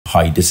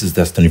Hi, this is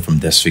Destiny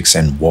from Desphixs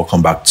and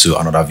welcome back to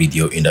another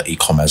video in the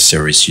e-commerce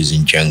series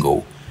using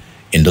Django.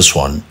 In this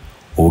one,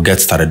 we'll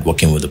get started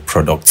working with the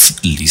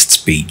products lists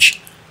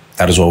page.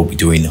 That is what we'll be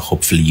doing.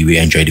 Hopefully you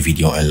will enjoy the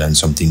video and learn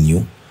something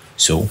new.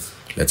 So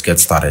let's get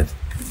started.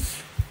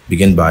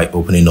 Begin by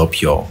opening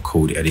up your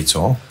code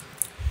editor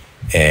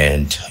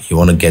and you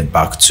want to get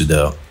back to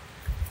the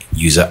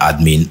user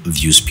admin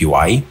views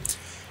PY,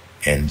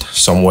 and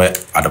somewhere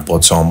at the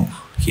bottom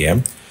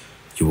here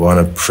you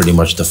want to pretty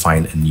much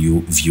define a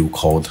new view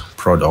called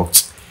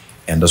products,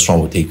 and this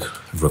one will take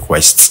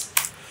requests.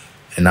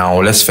 And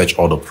now let's fetch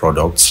all the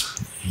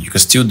products. You can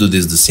still do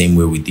this the same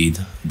way we did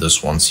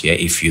this ones here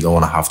if you don't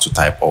want to have to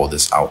type all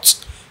this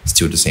out.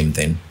 Still the same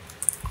thing,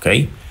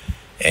 okay?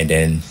 And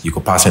then you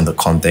could pass in the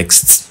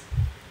context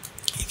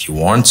if you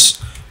want,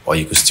 or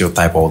you could still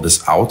type all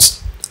this out.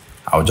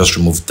 I'll just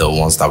remove the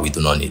ones that we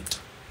do not need,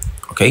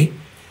 okay?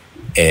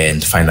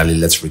 And finally,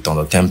 let's return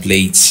the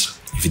templates.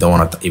 If you don't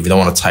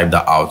want to type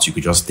that out, you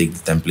could just take the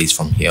templates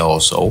from here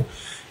also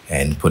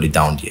and put it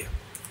down here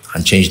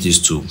and change this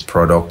to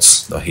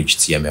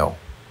products.html.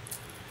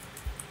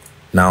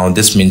 Now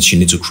this means you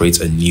need to create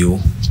a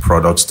new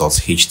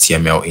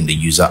products.html in the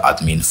user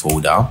admin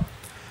folder,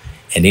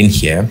 and in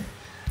here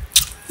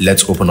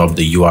let's open up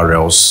the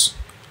URLs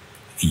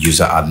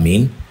user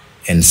admin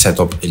and set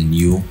up a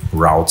new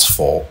route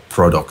for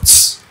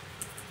products.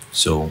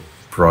 So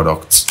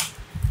products,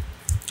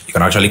 you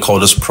can actually call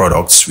this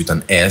products with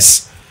an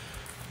S,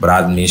 but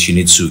that means you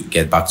need to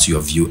get back to your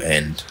view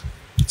and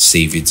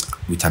save it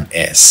with an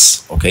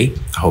S. Okay,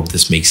 I hope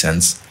this makes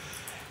sense.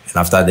 And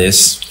after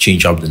this,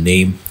 change up the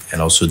name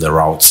and also the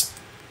route.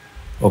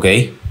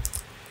 Okay,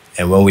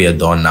 and when we are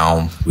done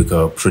now, we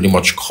could pretty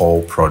much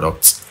call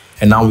products.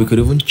 And now we could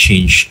even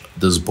change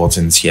those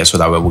buttons here so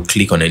that when we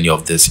click on any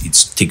of this,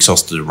 it takes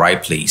us to the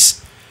right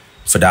place.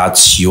 For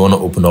that, you want to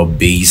open up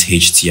base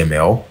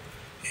HTML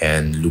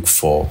and look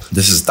for,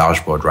 this is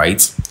dashboard,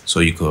 right? So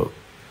you could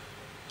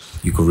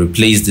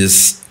replace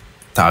this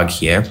tag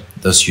here,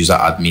 this user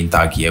admin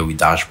tag here, with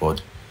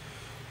dashboard.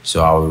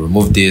 So I'll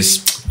remove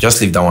this,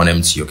 just leave that one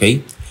empty,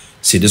 okay?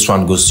 See, this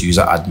one goes to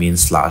user admin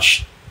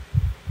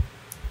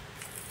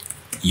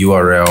 /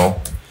 URL,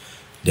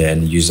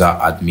 then user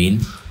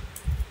admin,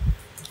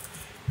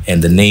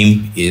 and the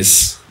name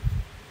is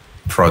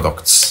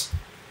products.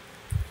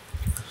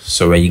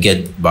 So when you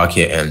get back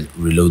here and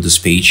reload this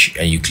page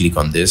and you click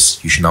on this,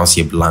 you should now see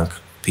a blank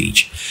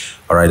page.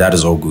 All right, that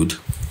is all good.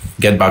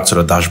 Get back to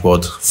the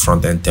dashboard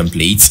front-end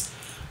template,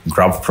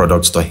 grab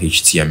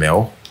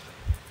products.html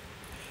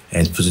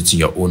and put it in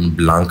your own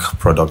blank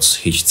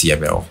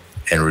products.html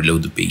and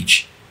reload the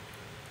page.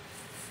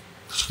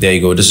 There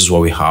you go. This is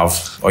what we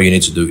have. All you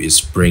need to do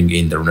is bring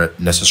in the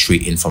necessary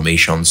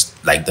informations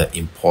like the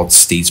import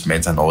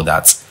statement and all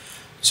that.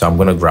 So I'm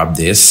going to grab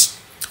this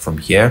from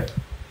here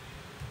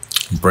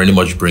and pretty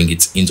much bring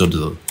it into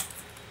the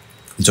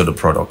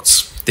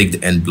products. Take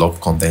the end block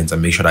content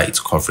and make sure that it's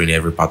covering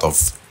every part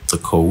of the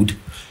code.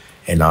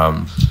 And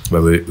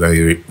when we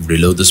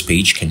reload this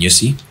page, can you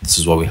see? This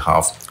is what we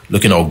have.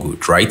 Looking all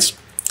good, right?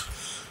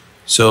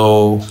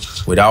 So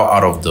without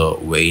out of the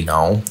way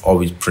now, all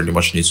we pretty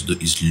much need to do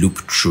is loop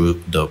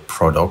through the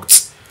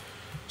products.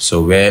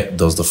 So where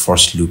does the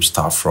first loop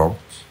start from?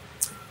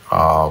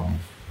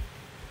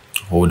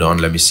 Hold on,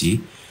 let me see.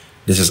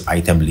 This is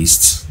item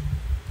lists.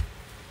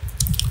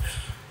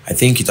 I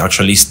think it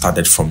actually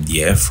started from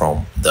there,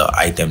 from the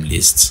item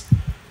list.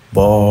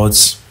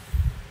 But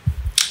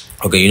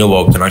okay, you know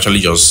what? We can actually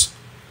just,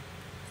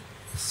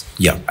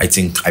 yeah, I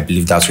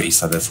believe that's where it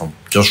started from.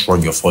 Just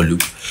run your for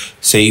loop.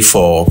 Say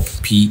for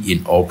P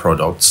in all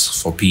products,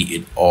 for P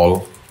in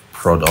all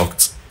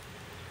products,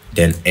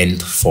 then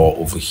end for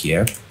over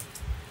here.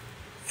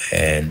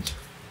 And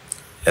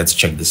let's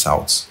check this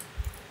out.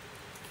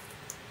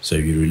 So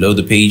if you reload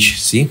the page,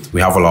 see,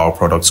 we have all our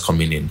products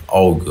coming in,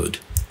 all good.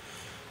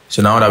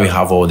 So now that we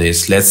have all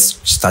this, let's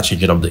start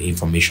changing up the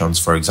informations.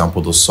 For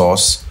example, the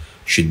source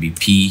should be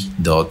p.image.url.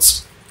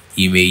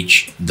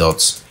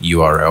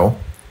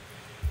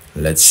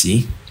 Let's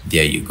see,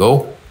 there you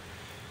go.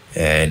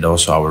 And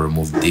also I will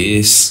remove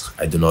this.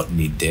 I do not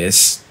need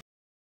this.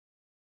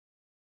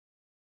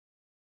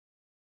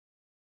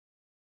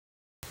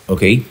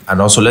 Okay,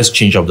 and also let's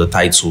change up the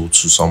title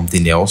to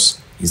something else.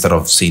 Instead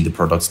of saying the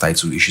product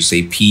title, you should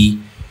say p.title.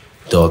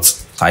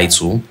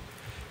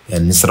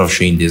 And instead of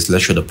showing this,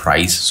 let's show the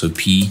price. So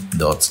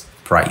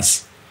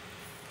p.price.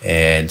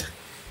 And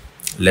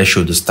let's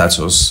show the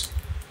status,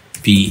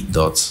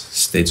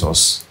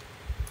 p.status.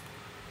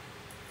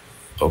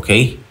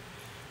 Okay.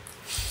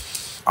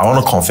 I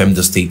want to confirm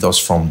the status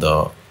from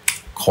the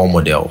core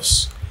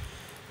models.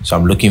 So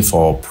I'm looking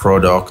for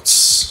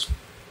products,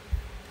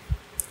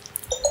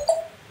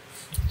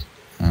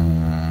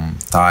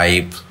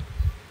 type,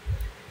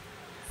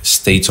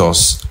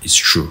 status is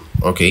true.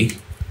 Okay.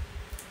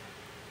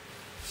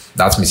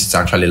 That means it's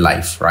actually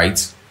live,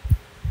 right?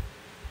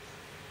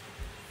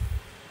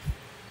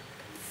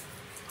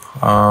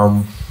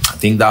 I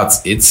think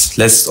that's it.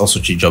 Let's also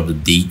change up the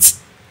date.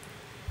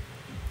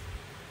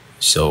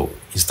 So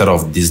instead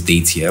of this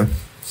date here,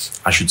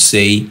 I should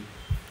say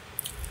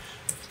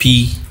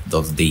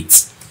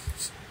p.date.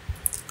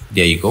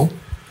 There you go.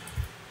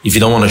 If you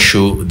don't want to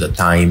show the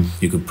time,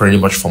 you could pretty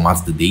much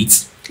format the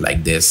date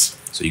like this.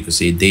 So you could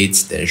say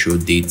date, then show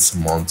date,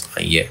 month,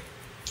 and year.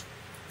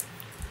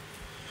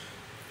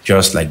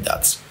 Just like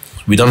that.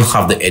 We don't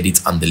have the edit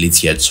and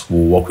delete yet.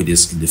 We'll work with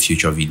this in the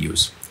future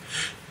videos.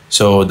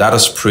 So that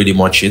is pretty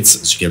much it.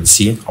 As you can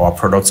see, our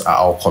products are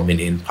all coming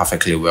in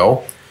perfectly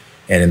well.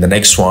 And in the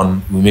next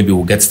one,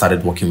 we'll get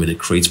started working with the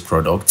create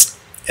product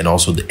and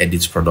also the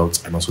edit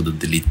product and also the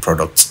delete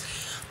product.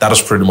 That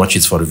is pretty much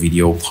it for the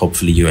video.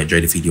 Hopefully you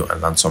enjoyed the video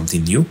and learned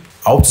something new.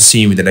 I hope to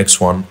see you in the next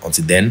one.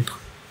 Until then,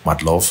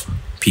 mad love.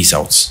 Peace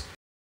out.